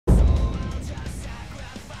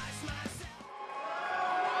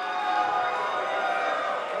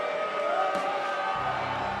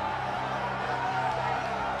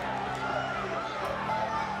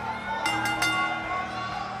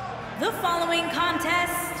following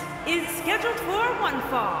contest is scheduled for one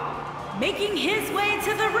fall. Making his way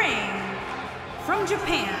to the ring from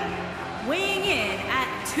Japan, weighing in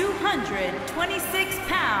at 226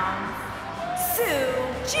 pounds,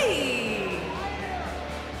 Tsuji.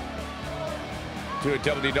 Two of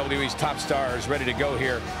WWE's top stars ready to go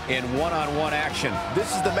here in one-on-one action.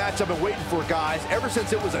 This is the match I've been waiting for, guys. Ever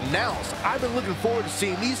since it was announced, I've been looking forward to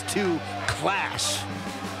seeing these two clash.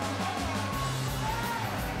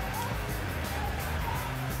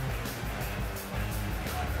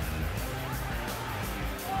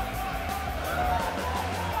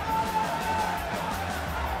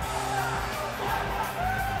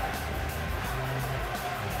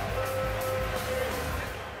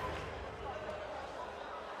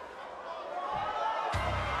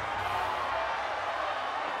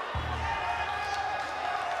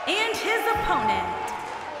 And his opponent,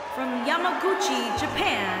 from Yamaguchi,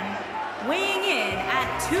 Japan, weighing in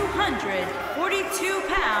at 242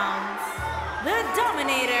 pounds, the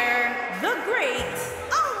Dominator, the Great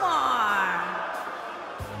Omar.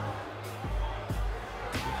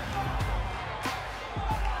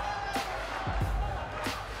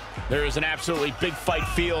 There is an absolutely big fight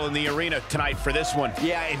feel in the arena tonight for this one.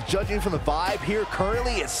 Yeah, and judging from the vibe here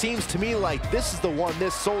currently, it seems to me like this is the one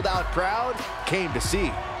this sold-out crowd came to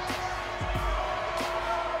see.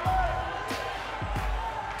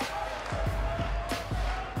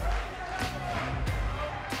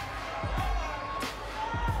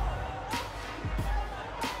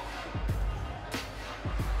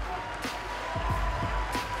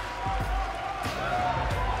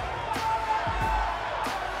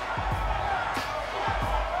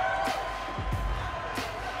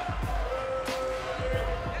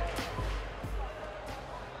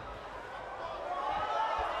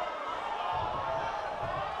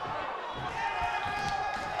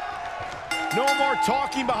 No more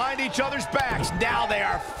talking behind each other's backs. Now they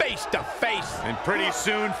are face to face. And pretty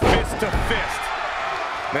soon, fist to fist.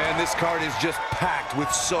 Man, this card is just packed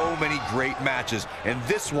with so many great matches. And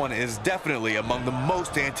this one is definitely among the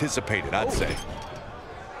most anticipated, I'd say.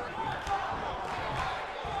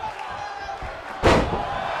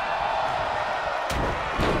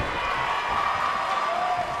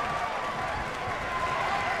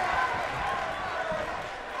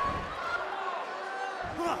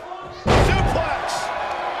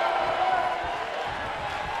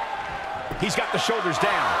 He's got the shoulders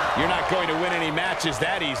down. You're not going to win any matches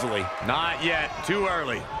that easily. Not yet. Too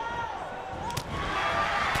early.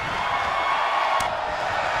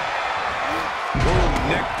 Boom,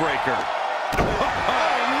 neck breaker.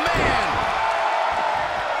 Oh, man!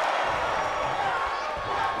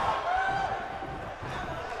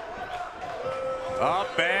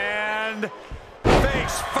 Up and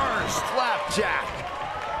face first. Flapjack.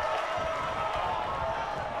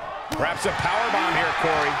 Perhaps a powerbomb here,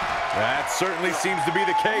 Corey. That certainly seems to be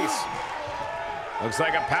the case. Looks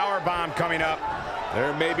like a power bomb coming up.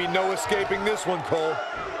 There may be no escaping this one, Cole.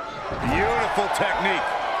 Beautiful technique.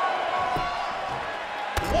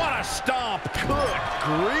 What a stomp. Good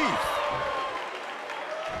grief.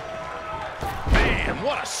 Man,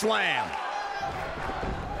 what a slam.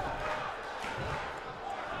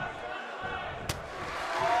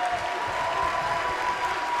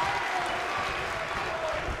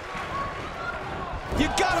 You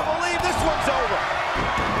gotta believe this one's over.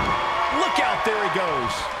 Look out, there he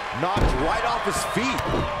goes. Knocked right off his feet.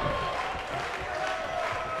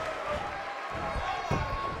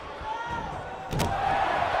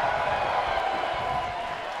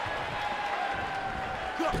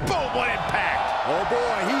 Boom, what impact. Oh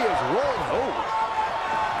boy, he is rolling over.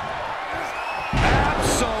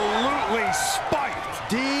 Absolutely spiked.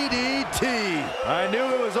 DDT. I knew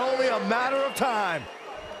it was only a matter of time.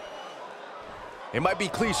 It might be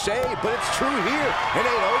cliche, but it's true here. It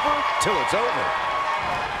ain't over till it's over.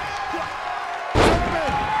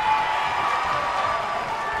 German.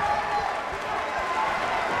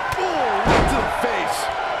 Oh, right to the face.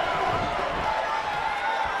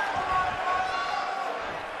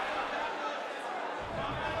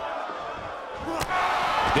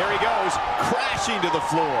 There he goes, crashing to the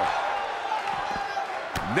floor.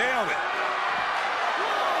 Nailed it.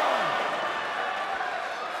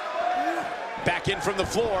 Back in from the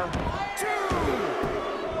floor.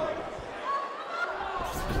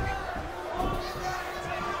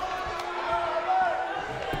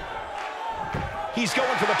 He's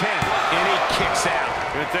going for the pin, and he kicks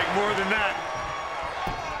out. Gonna take more than that.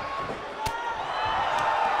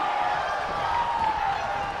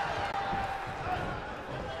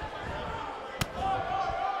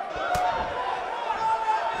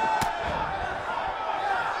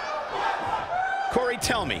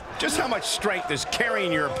 tell me, just how much strength does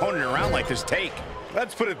carrying your opponent around like this take?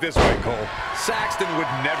 Let's put it this way, Cole. Saxton would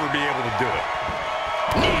never be able to do it.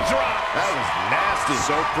 Knee drop! That was nasty.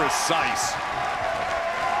 So precise.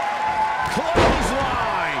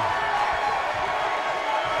 Clothesline!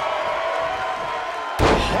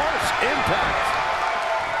 Harsh impact.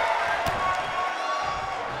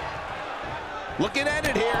 Looking at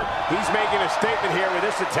it here. He's making a statement here with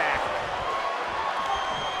this attack.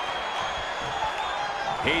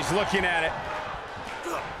 He's looking at it.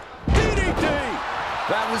 DDT!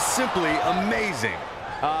 That was simply amazing.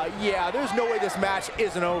 Yeah, there's no way this match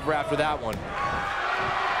isn't over after that one.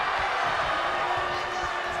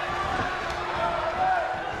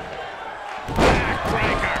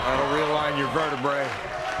 Backbreaker. That'll realign your vertebrae.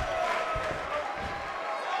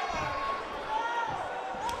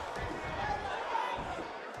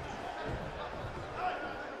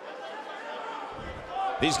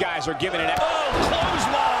 These guys are giving it a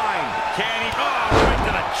clothesline. Can he? Oh, right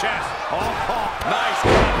to the chest. Oh, nice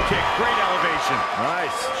kick. Great elevation.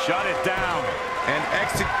 Nice. Shut it down. And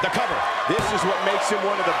exit the cover. This is what makes him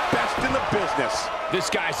one of the best in the business.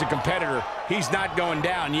 This guy's a competitor. He's not going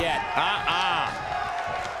down yet.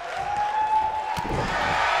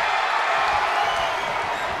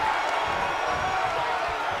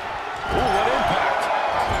 Ooh, what impact.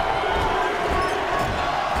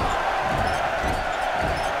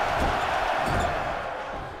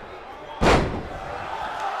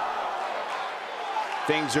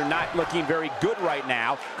 Things are not looking very good right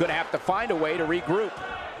now. Gonna have to find a way to regroup.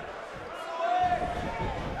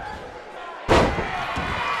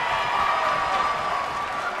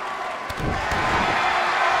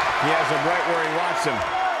 He has him right where he wants him.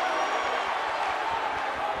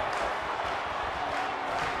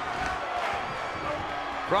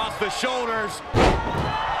 Cross the shoulders.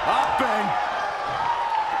 Up and...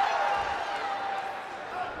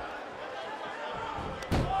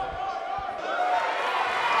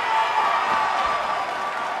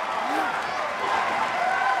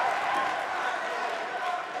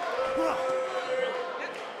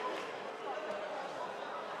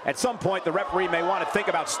 At some point, the referee may want to think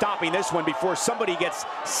about stopping this one before somebody gets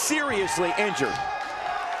seriously injured.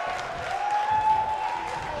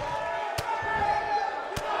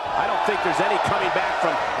 I don't think there's any coming back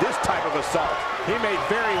from this type of assault. He may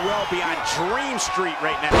very well be on Dream Street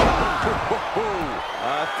right now.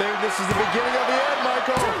 I think this is the beginning of the end,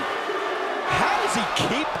 Michael. How does he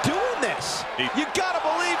keep doing this? You gotta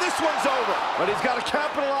believe this one's over. But he's got to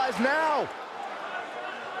capitalize now.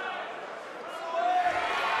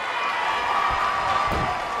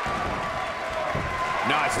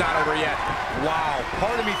 No, it's not over yet. Wow,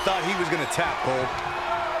 part of me thought he was going to tap, Cole.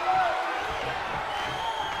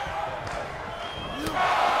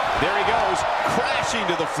 There he goes, crashing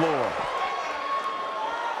to the floor.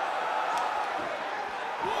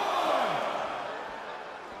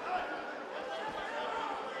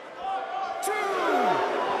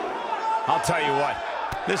 I'll tell you what,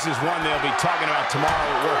 this is one they'll be talking about tomorrow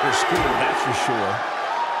at work or school, that's for sure.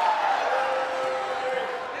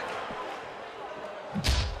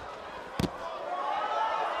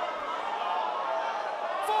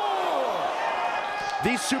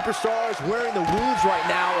 These superstars wearing the wounds right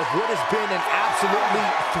now of what has been an absolutely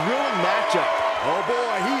thrilling matchup. Oh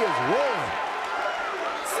boy, he is rolling.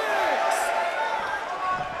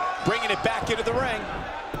 6. Bringing it back into the ring.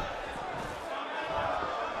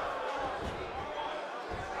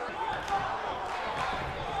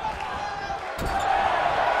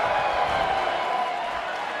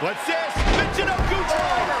 What's this? Mention of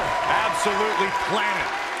Kizuna. Absolutely planet.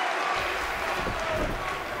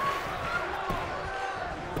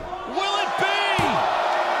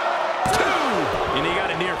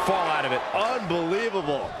 Fall out of it.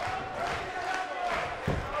 Unbelievable.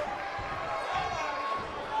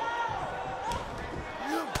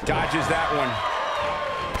 Dodges that one.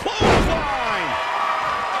 Clothesline!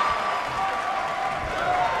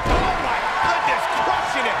 Oh my goodness,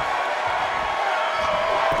 crushing it!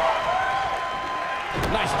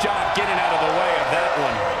 Nice job getting out of the way of that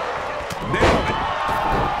one. Nailed it.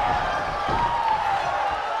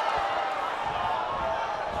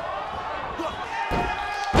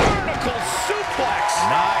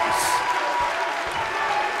 Nice.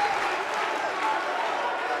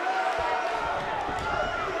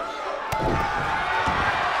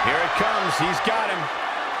 Here it comes. He's got him.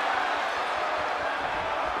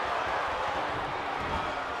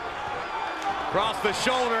 Cross the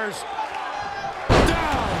shoulders.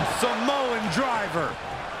 Down, Samoan driver.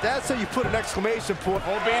 That's how you put an exclamation point.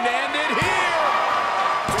 Hoping to end it here.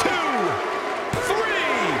 2,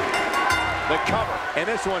 3. The cover, and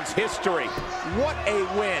this one's history. What a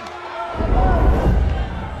win.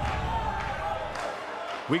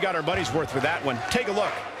 We got our money's worth with that one. Take a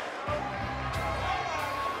look.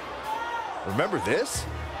 Remember this?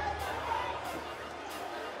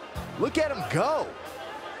 Look at him go.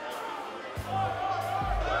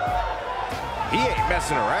 He ain't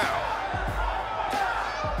messing around.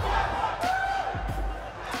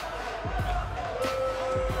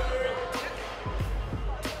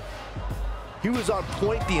 He was on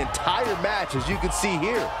point the entire match, as you can see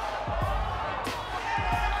here.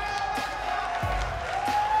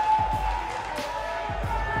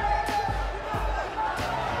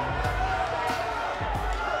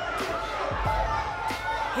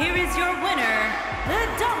 Here is your winner, the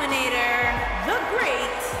Dominator, the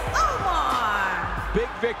Great Omar. Big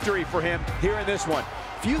victory for him here in this one.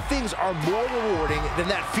 Few things are more rewarding than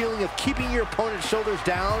that feeling of keeping your opponent's shoulders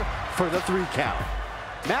down for the 3 count.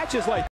 Matches like